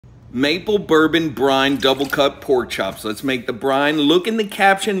Maple bourbon brine double cut pork chops. Let's make the brine. Look in the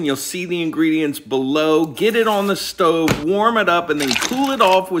caption and you'll see the ingredients below. Get it on the stove, warm it up, and then cool it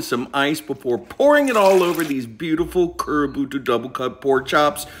off with some ice before pouring it all over these beautiful Kurabuto double cut pork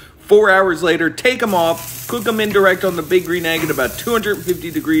chops. 4 hours later, take them off, cook them indirect on the big green egg at about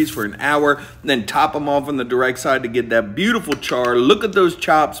 250 degrees for an hour, and then top them off on the direct side to get that beautiful char. Look at those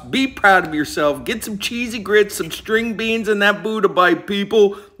chops. Be proud of yourself. Get some cheesy grits, some string beans, and that Buddha bite,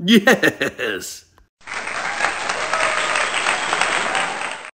 people. Yes!